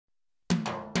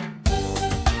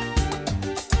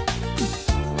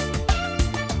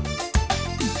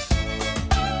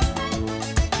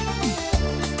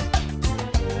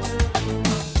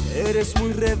Eres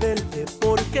muy rebelde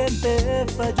porque te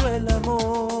falló el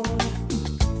amor,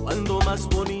 cuando más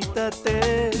bonita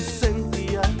te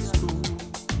sentías tú.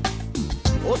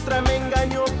 Otra me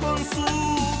engañó con su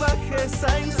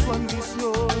bajeza y su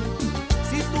ambición.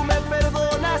 Si tú me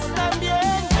perdonas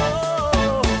también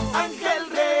yo. Ángel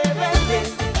rebelde,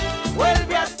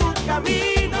 vuelve a tu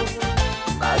camino.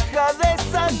 Baja de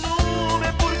esa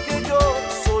nube porque yo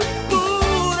soy tu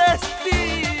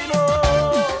destino.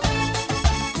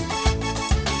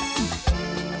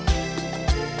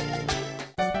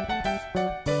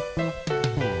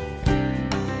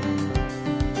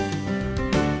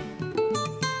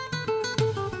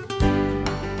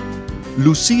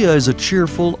 Lucia is a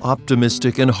cheerful,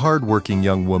 optimistic, and hardworking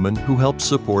young woman who helps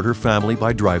support her family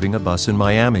by driving a bus in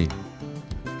Miami.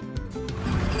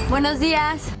 Buenos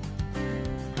días.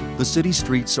 The city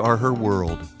streets are her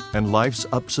world, and life's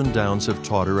ups and downs have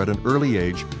taught her at an early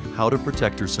age how to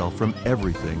protect herself from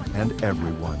everything and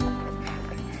everyone.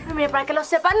 Mire, para que lo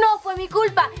sepa, no fue mi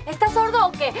culpa. ¿Estás sordo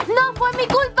o qué? ¡No fue mi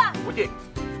culpa! Oye,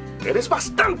 eres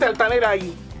bastante altanera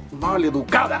y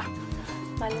maleducada.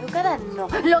 Maleducada no.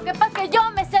 Lo que pasa es que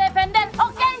yo me sé defender,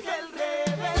 ¿ok?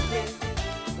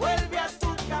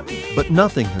 But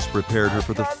nothing has prepared her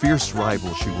for the fierce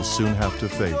rival she will soon have to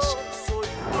face.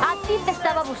 A ti te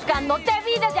estaba buscando, te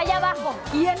vi desde allá abajo.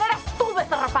 ¿Quién eres tú,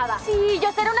 desarrapada? Sí,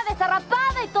 yo seré una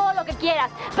desarrapada y todo lo que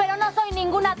quieras, pero no soy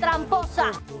ninguna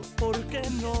tramposa.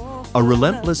 A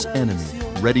relentless enemy,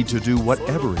 ready to do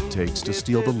whatever it takes to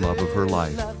steal the love of her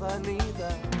life.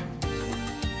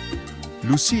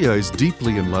 Lucia is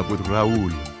deeply in love with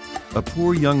Raúl, a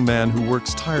poor young man who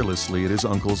works tirelessly at his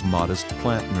uncle's modest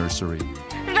plant nursery.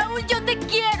 Raúl, yo te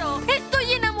quiero.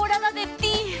 Estoy enamorada de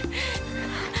ti.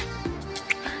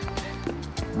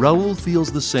 Raúl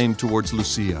feels the same towards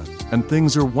Lucia, and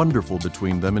things are wonderful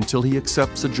between them until he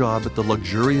accepts a job at the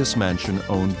luxurious mansion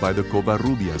owned by the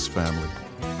Covarrubias family.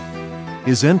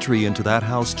 His entry into that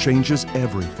house changes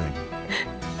everything.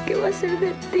 ¿Qué va a ser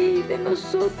de ti, de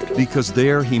nosotros? Because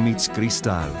there he meets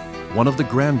Cristal, one of the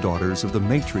granddaughters of the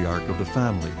matriarch of the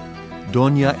family,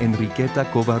 Doña Enriqueta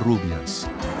Covarrubias.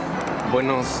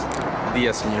 Buenos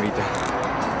días, señorita.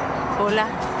 Hola.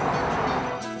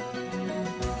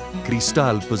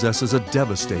 Cristal possesses a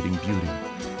devastating beauty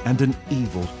and an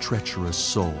evil, treacherous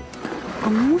soul.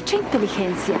 Con mucha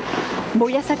inteligencia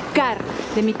voy a sacar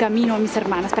de mi camino a mis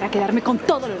hermanas para quedarme con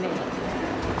todo lo negro.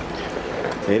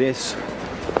 Eres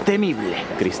temible,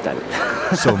 Cristal.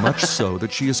 So much so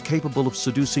that she is capable of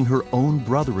seducing her own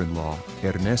brother-in-law,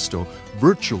 Ernesto,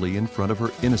 virtually in front of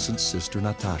her innocent sister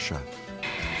Natasha.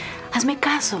 Hazme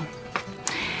caso.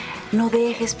 No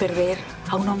dejes perder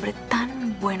a un hombre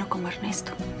tan bueno como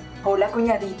Ernesto. Hola,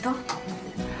 cuñadito.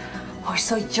 Hoy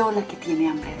soy yo la que tiene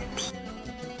hambre de ti.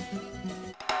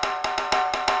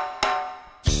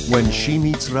 When she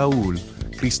meets Raúl,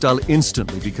 Cristal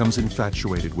instantly becomes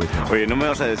infatuated with him. Oye, no me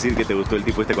vas a decir que te gustó el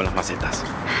tipo este con las macetas.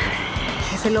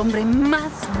 Es el hombre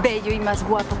más bello y más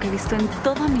guapo que he visto en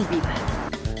toda mi vida.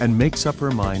 And makes up her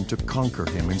mind to conquer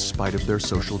him in spite of their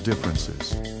social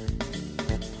differences.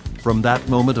 From that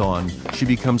moment on, she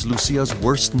becomes Lucia's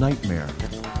worst nightmare.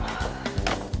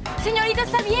 Señorita,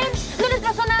 ¿está bien? ¿No les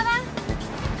pasó nada?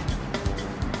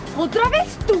 ¿Otra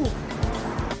vez tú?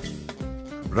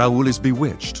 Raúl is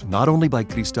bewitched not only by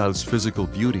Cristal's physical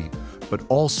beauty, but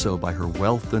also by her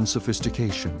wealth and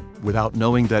sophistication, without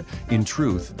knowing that, in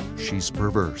truth, she's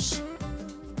perverse.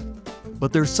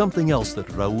 But there's something else that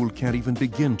Raúl can't even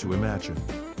begin to imagine.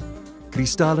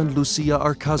 Cristal and Lucia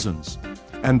are cousins,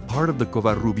 and part of the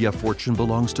Covarrubia fortune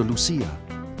belongs to Lucia.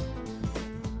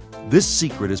 This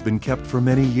secret has been kept for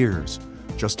many years.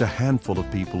 Just a handful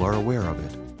of people are aware of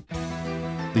it.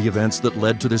 The events that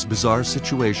led to this bizarre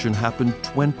situation happened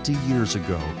 20 years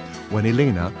ago, when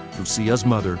Elena, Lucia's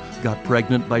mother, got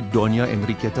pregnant by Doña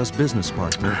Enriqueta's business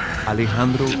partner,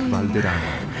 Alejandro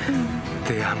Valderrama.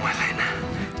 Te amo, Elena.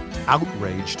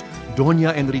 Outraged,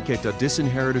 Doña Enriqueta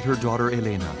disinherited her daughter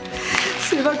Elena.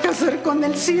 Se va a casar con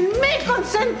él sin mi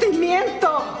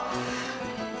consentimiento.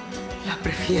 La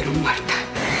prefiero muerta.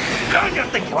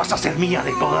 ¡Cállate que vas a ser mía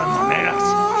de todas maneras!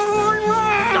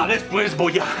 Ya después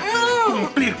voy a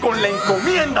cumplir con la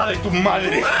encomienda de tu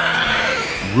madre.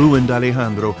 Ruined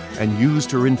Alejandro and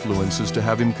used her influences to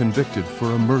have him convicted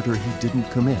for a murder he didn't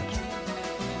commit.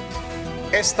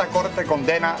 Esta corte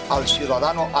condena al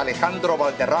ciudadano Alejandro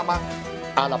Valderrama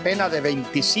a la pena de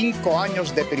 25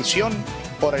 años de prisión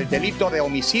por el delito de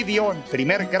homicidio en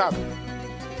primer grado.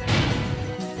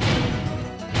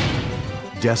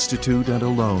 Destitute and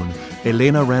alone,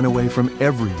 Elena ran away from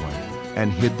everyone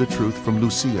and hid the truth from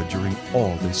Lucia during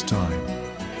all this time.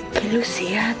 Que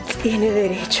Lucía tiene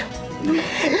derecho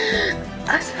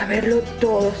a saberlo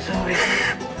todo sobre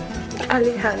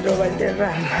Alejandro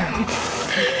Valderrama.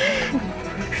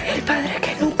 El padre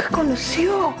que nunca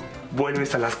conoció.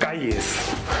 Vuelves a las calles.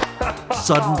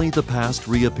 Suddenly, the past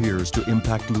reappears to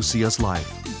impact Lucia's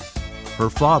life. Her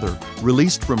father,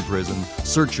 released from prison,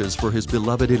 searches for his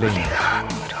beloved Elena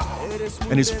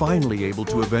and is finally able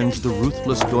to avenge the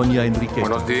ruthless Doña Enriqueta.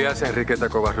 Buenos días, Enriqueta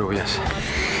Covarrubias.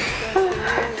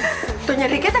 Doña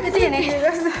Enriqueta, ¿qué tiene?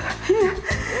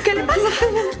 ¿Qué le pasa?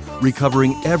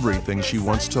 Recovering everything she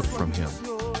once took from him.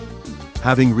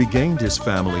 Having regained his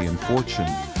family and fortune,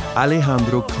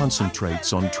 Alejandro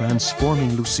concentrates on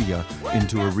transforming Lucia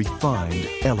into a refined,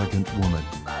 elegant woman.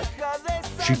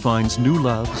 She finds new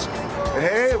loves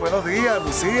buenos días,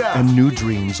 Lucia. and new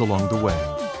dreams along the way.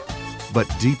 But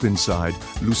deep inside,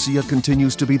 Lucia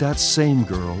continues to be that same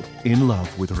girl in love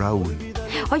with Raúl.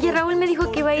 Oye, Raúl me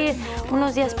dijo que iba a ir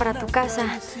unos días para tu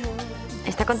casa.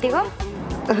 ¿Está contigo?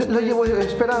 Lo llevo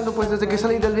esperando pues desde que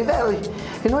salí del video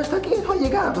y no está aquí, no ha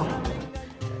llegado.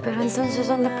 Pero entonces,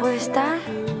 ¿dónde puede estar?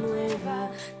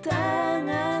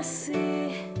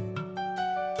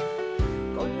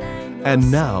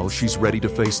 And now she's ready to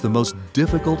face the most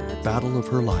difficult battle of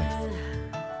her life,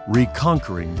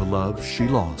 reconquering the love she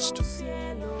lost.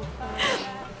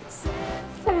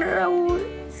 Raúl,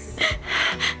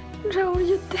 Raúl,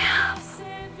 yo te amo.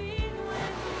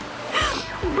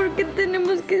 ¿Por qué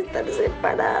tenemos que estar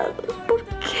separados?